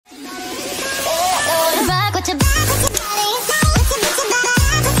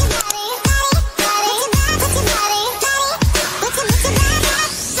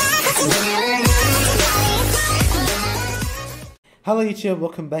Hello YouTube,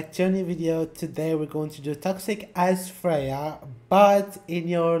 welcome back to a new video. Today we're going to do Toxic as Freya, but in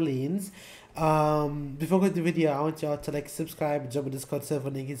New Orleans. Before we go to the video, I want y'all to like, subscribe, join my Discord server,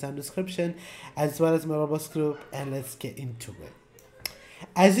 link is in the description, as well as my Roblox group, and let's get into it.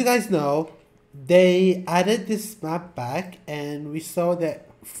 As you guys know, they added this map back, and we saw that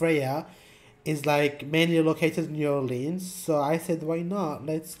Freya is like mainly located in New Orleans, so I said why not,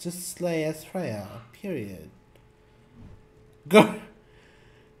 let's just slay as Freya, period. Go.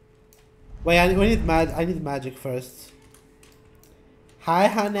 Wait, I need magic first. Hi,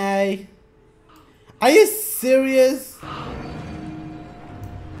 honey. Are you serious?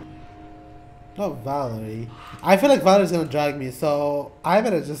 Not Valerie. I feel like Valerie's gonna drag me, so I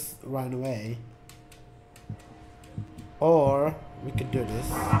better just run away. Or we could do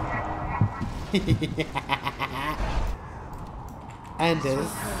this. And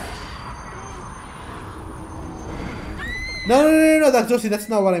this. No, Dr. Josie, that's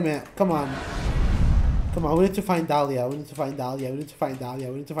not what I meant. Come on. Come on, we need to find Dahlia. We need to find Dahlia. We need to find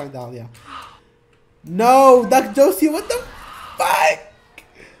Dahlia. We need to find Dahlia. No, Dr. Josie, what the fuck?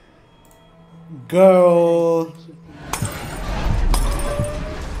 Girl.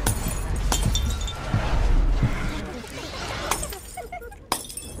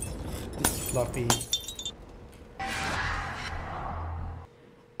 This is floppy.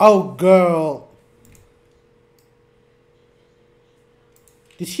 Oh, girl.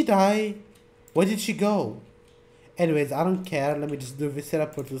 Did she die? Where did she go? Anyways, I don't care. Let me just do this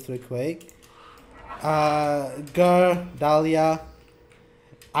setup for this real quick. Girl, Dahlia,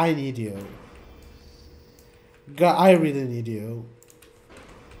 I need you. Girl, I really need you.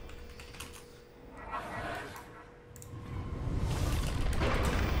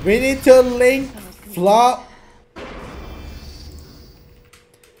 We need to link flop.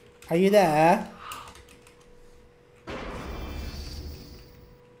 Are you there?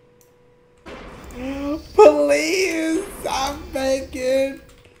 Please, I'm begging.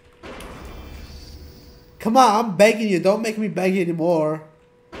 Come on, I'm begging you. Don't make me beg anymore.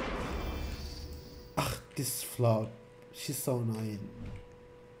 Ugh, this flop. She's so annoying.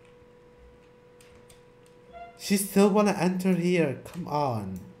 She still wanna enter here. Come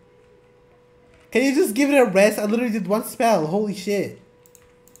on. Can you just give it a rest? I literally did one spell. Holy shit.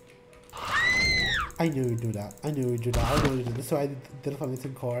 I knew you'd do that. I knew you'd do that. I knew you'd do that. So I did a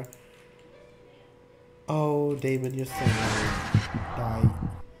missing core. Oh, Damon, you're so annoying. Die.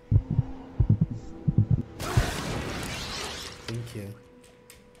 Thank you.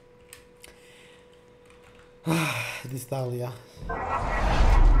 This Dahlia.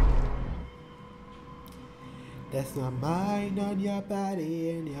 That's not mine on your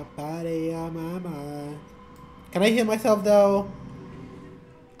body, and your body on my mind. Can I heal myself though?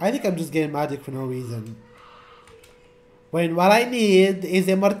 I think I'm just getting magic for no reason. When what I need is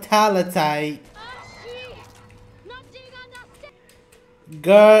immortality.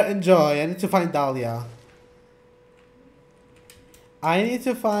 Girl, enjoy. I need to find Dahlia. I need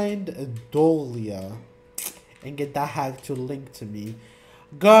to find Dahlia and get that hack to link to me.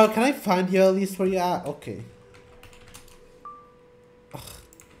 Girl, can I find you at least where you at? Okay. Ugh.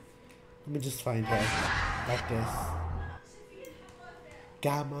 Let me just find her. Like this.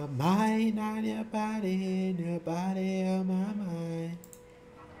 Got my mind on your body and your body on my mind.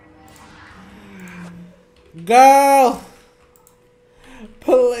 Girl!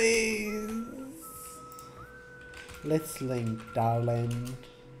 Please. Let's link, darling.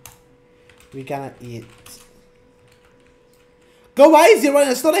 We're gonna eat. Go, why is you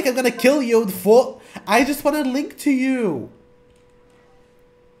running? It's not like I'm gonna kill you, the foot. I just wanna link to you.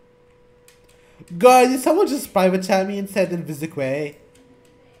 God, did someone just private chat me and said invisible?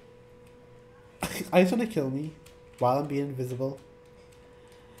 Are you trying to kill me while I'm being invisible?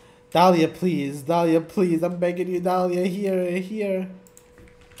 Dahlia, please. Dahlia, please. I'm begging you, Dahlia. Here.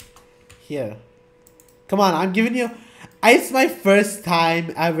 Come on, I'm giving you... It's my first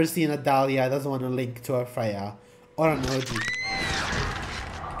time ever seeing a Dahlia that doesn't want to link to a Freya. Or an OG.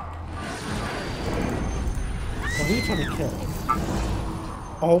 So who are you trying to kill?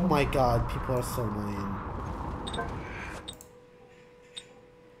 Oh my god, people are so annoying.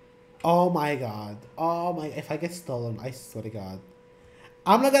 Oh my god. Oh my... If I get stolen, I swear to god.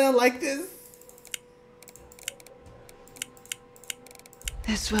 I'm not gonna like this.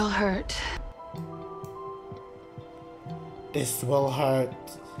 This will hurt. This will hurt.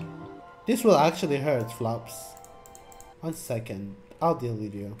 This will actually hurt, Flops. 1 second. I'll deal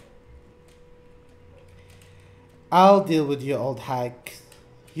with you. I'll deal with you, old hag.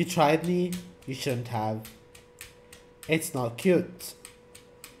 You tried me. You shouldn't have. It's not cute.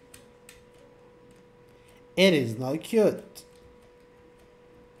 It is not cute.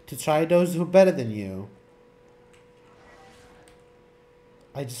 to try those who are better than you.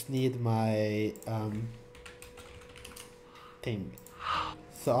 I just need my thing.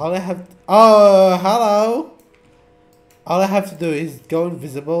 So all I have oh, hello. All I have to do is go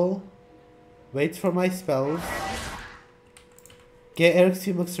invisible, wait for my spells, get Eric's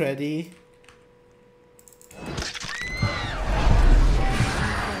Humux ready,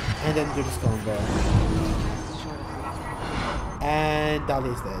 and then do this combo. And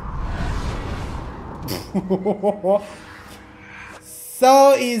Dahlia's dead.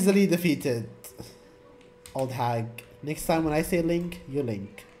 So easily defeated. Old hag. Next time when I say link, you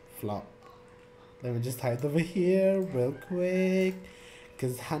link. Flop. Let me just hide over here real quick.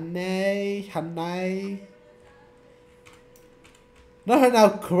 Cause Hanai. Not her now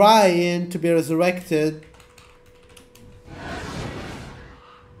crying to be resurrected.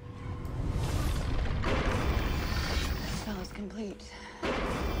 Spell is complete.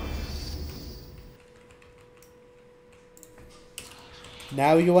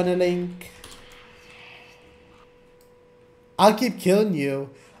 Now you wanna link? I'll keep killing you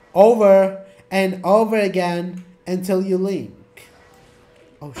over and over again until you link.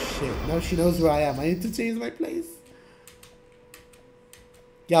 Oh shit, now she knows where I am. I need to change my place.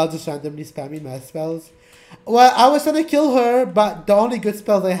 Yeah, I'll just randomly spamming mass spells. Well, I was gonna kill her, but the only good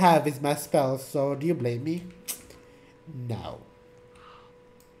spells I have is mass spells, so do you blame me? No.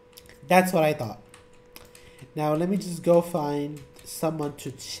 That's what I thought. Now let me just go find someone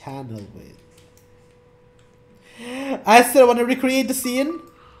to channel with. Esther, wanna recreate the scene?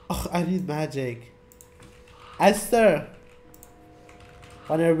 Oh, I need magic. Esther,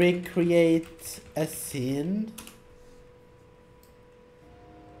 wanna recreate a scene?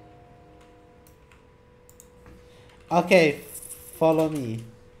 Okay, follow me.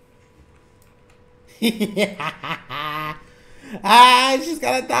 Ah, she's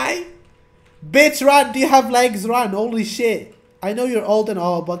gonna die. Bitch, run. Do you have legs? Run. Holy shit. I know you're old and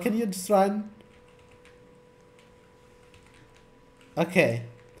all, but can you just run? Okay.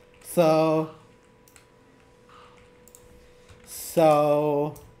 So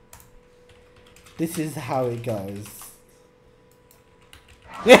this is how it goes.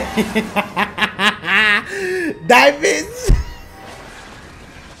 Diamonds.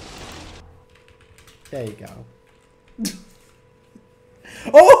 There you go.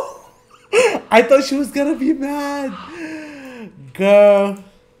 Oh, I thought she was gonna be mad. Girl,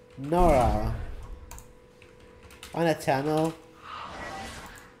 Nora, on a channel.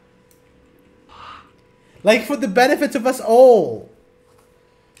 Like for the benefit of us all.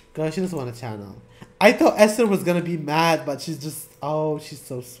 Girl, she doesn't want a channel. I thought Esther was gonna be mad, but she's just, oh, she's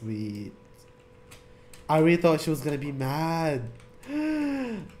so sweet. I really thought she was gonna be mad.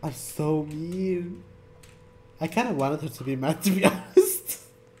 I'm so mean. I kind of wanted her to be mad, to be honest.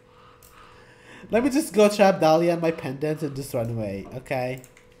 Let me just go trap Dahlia and my pendant and just run away, okay?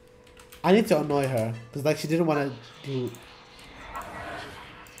 I need to annoy her, because like she didn't want to do...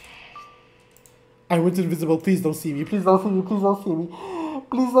 I went invisible, please don't see me, please don't see me, please don't see me.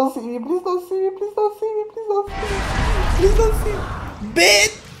 Please don't see me, please don't see me, please don't see me, please don't see me. Please don't see me.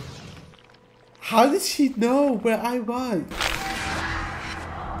 Bitch! How did she know where I was?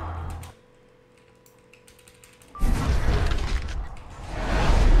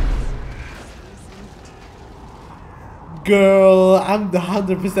 Girl, I'm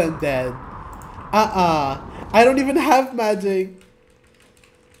 100% dead. I don't even have magic.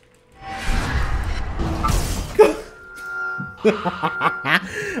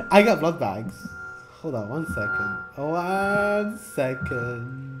 I got blood bags. Hold on 1 second. 1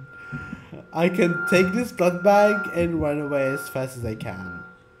 second. I can take this blood bag and run away as fast as I can.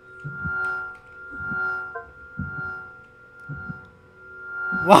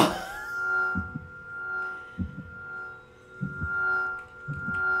 What?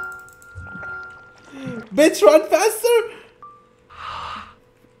 Bitch, run faster!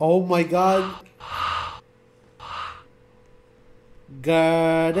 Oh my god.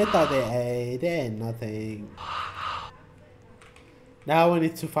 Girl, they thought they ain't nothing. Now we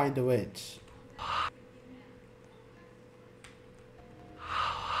need to find the witch.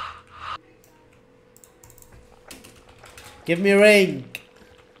 Give me a ring.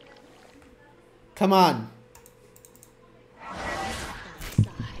 Come on.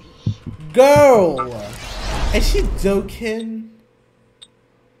 Girl! Is she joking?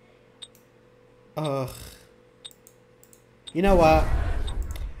 Ugh. You know what?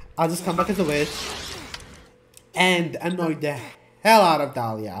 I'll just come back as a witch and annoy the hell out of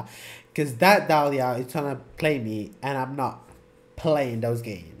Dahlia. Because that Dahlia is trying to play me and I'm not playing those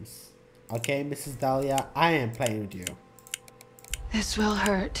games. Okay, Mrs. Dahlia? I am playing with you. This will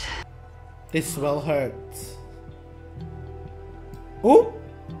hurt. This will hurt. Oh!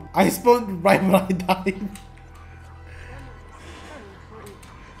 I spawned right when I died.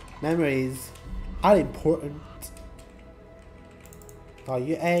 Memories are important. Oh,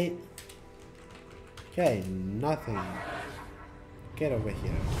 you ate? You ate nothing. Get over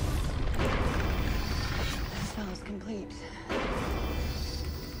here. The spell is complete.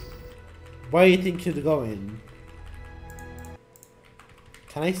 Where do you think you're going?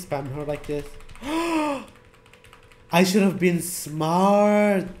 Can I spam her like this? I should have been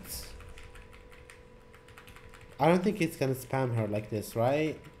smart. I don't think it's gonna spam her like this,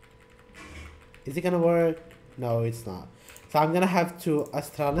 right? Is it gonna work? No, it's not. So I'm gonna have to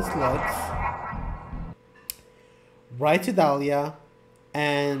Astralis Lux, write to Dahlia,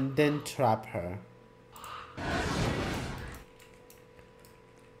 and then trap her.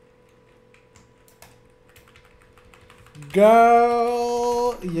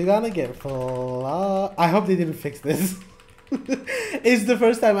 Girl, you're gonna get full. I hope they didn't fix this. It's the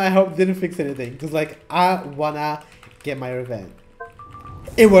first time I hope they didn't fix anything. Because, like, I wanna get my revenge.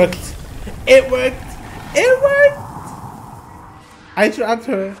 It worked. It worked. It worked. I trapped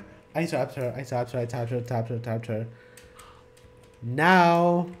her. I trapped her. I trapped her. I tapped her. Tapped her. Tapped her.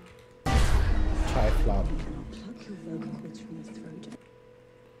 Now, try flop.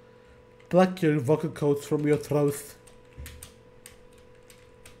 Pluck your vocal cords from your throat.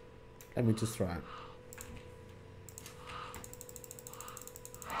 Let me just try.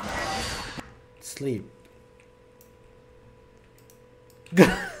 Sleep.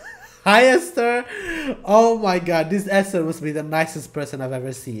 Hi Esther! Oh my god, this Esther must be the nicest person I've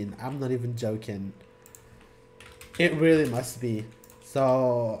ever seen. I'm not even joking. It really must be.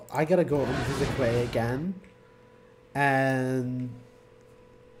 So I gotta go on Visit Way again. And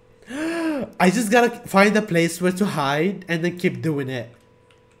I just gotta find a place where to hide and then keep doing it.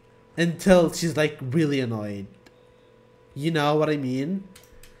 Until she's like really annoyed. You know what I mean?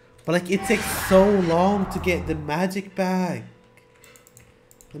 But like it takes so long to get the magic back.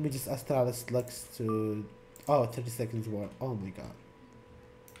 Let me just Astralis Lux to... Oh, 30 seconds more. Oh my god.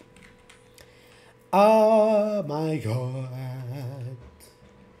 Oh my god.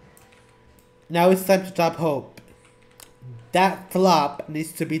 Now it's time to drop Hope. That flop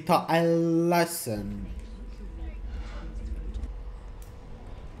needs to be taught a lesson.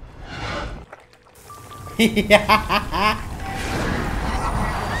 Yeah.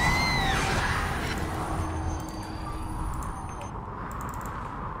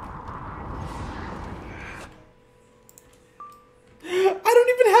 I don't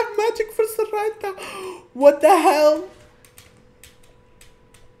even have magic for Saranta. What the hell?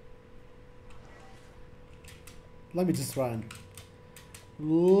 Let me just run.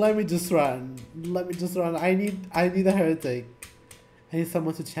 Let me just run. Let me just run. I need a heretic. I need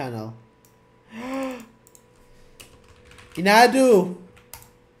someone to channel. Inadu!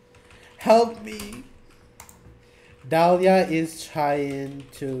 Help me! Dahlia is trying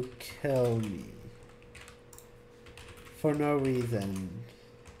to kill me. For no reason.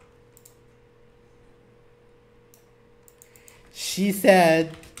 She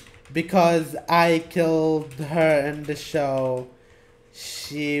said because I killed her in the show,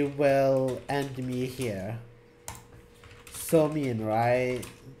 she will end me here. So mean, right?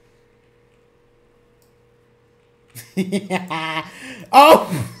 Yeah.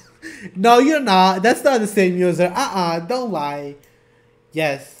 Oh! No, you're not. That's not the same user. Don't lie.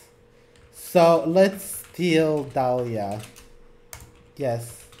 Yes. So, let's steal Dahlia.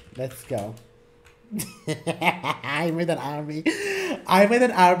 Yes. Let's go. I made an army. I made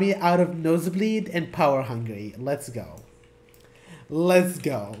an army out of Nosebleed and Power Hungry. Let's go. Let's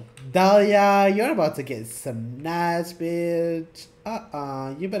go. Dahlia, you're about to get some nice, bitch.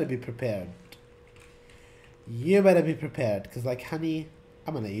 You better be prepared. You better be prepared, because, like, honey,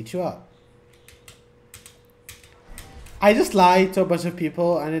 I'm gonna eat you up. I just lied to a bunch of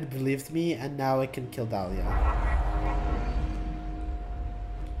people, and it believed me, and now I can kill Dahlia.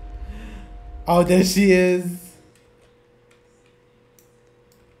 Oh, there she is.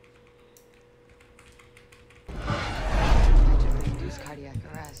 Induce cardiac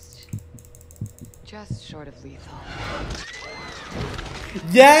arrest. Just short of lethal.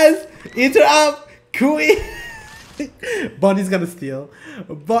 Yes! Eat her up! Kui! Bonnie's gonna steal.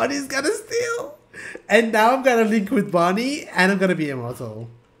 Bonnie's gonna steal! And now I'm gonna link with Bonnie and I'm gonna be immortal.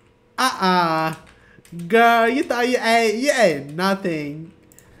 Girl, you thought you ate. You ate nothing.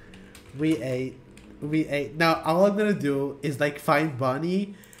 We ate. We ate. Now all I'm gonna do is like find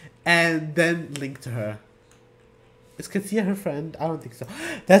Bonnie and then link to her. Is Katsia her friend? I don't think so.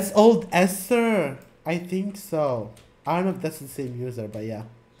 That's old Esther. I think so. I don't know if that's the same user, but yeah.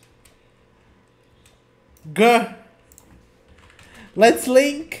 Girl, let's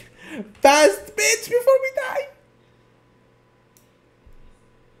link fast, bitch, before we die.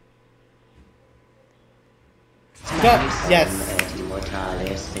 Yes.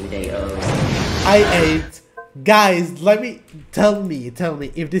 I ate. Guys, tell me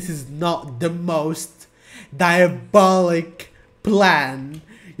if this is not the most diabolic plan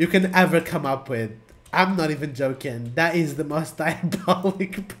you can ever come up with. I'm not even joking. That is the most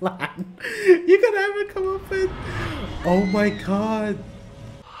diabolic plan you can ever come up with. Oh my god.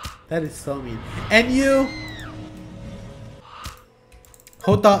 That is so mean. And you.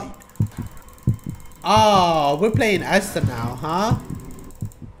 Hold on. Oh, we're playing Esther now, huh?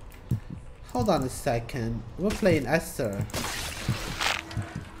 Hold on a second. We're playing Esther.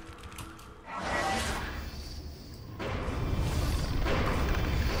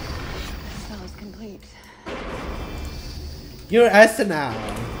 Spell is complete. You're Esther now.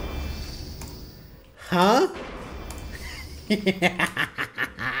 Huh?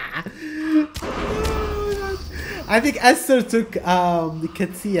 I think Esther took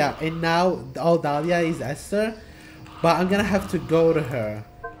Katsia, and now all Dahlia is Esther. But I'm gonna have to go to her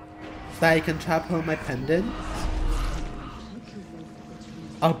so that I can trap her on my pendant.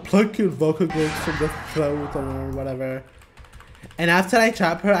 I'll pluck your vocal cords from the throat or whatever. And after I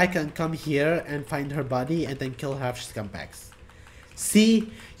trap her, I can come here and find her body and then kill her if she comes back.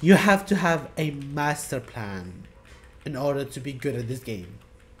 See, you have to have a master plan in order to be good at this game.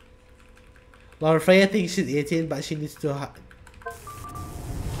 Well, Freya thinks she's 18, but she needs to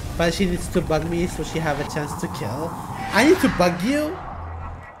bug me so she have a chance to kill. I need to bug you?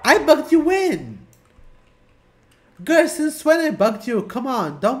 I bugged you when? Girl, since when I bugged you? Come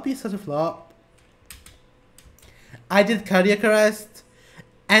on, don't be such a flop. I did cardiac arrest,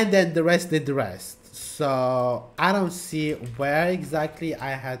 and then the rest did the rest. So, I don't see where exactly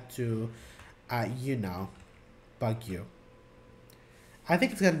I had to, you know, bug you. I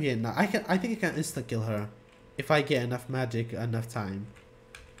think it's gonna be enough. I think I can insta kill her if I get enough magic, enough time.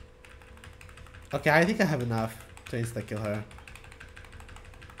 Okay, I think I have enough to insta kill her.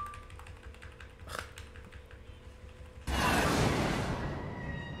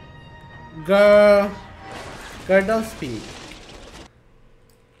 Girl, don't speak.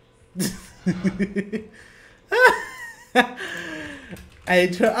 I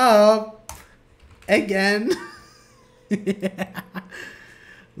ate her up again.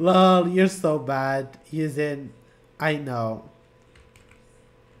 Lol, you're so bad. Using, I know.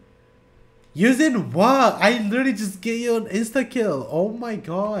 Using what? I literally just get you an insta kill. Oh my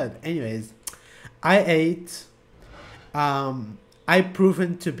god. Anyways, I ate. I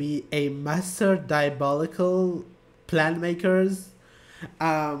proven to be a master diabolical plan makers.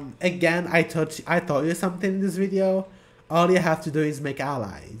 Again, I taught you something in this video. All you have to do is make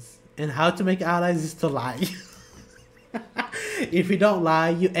allies, and how to make allies is to lie. If you don't lie,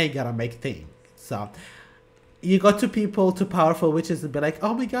 you ain't gonna make things. So you go to people, to powerful witches, and be like,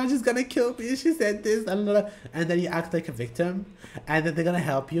 oh my god, she's gonna kill me, she said this, and then you act like a victim, and then they're gonna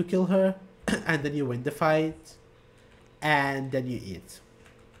help you kill her, and then you win the fight, and then you eat.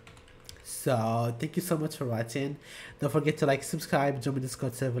 So thank you so much for watching. Don't forget to like, subscribe, join my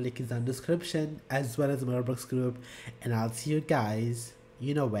Discord server, link is down in the description, as well as my Roblox group, and I'll see you guys,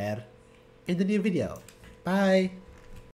 you know where, in the new video. Bye.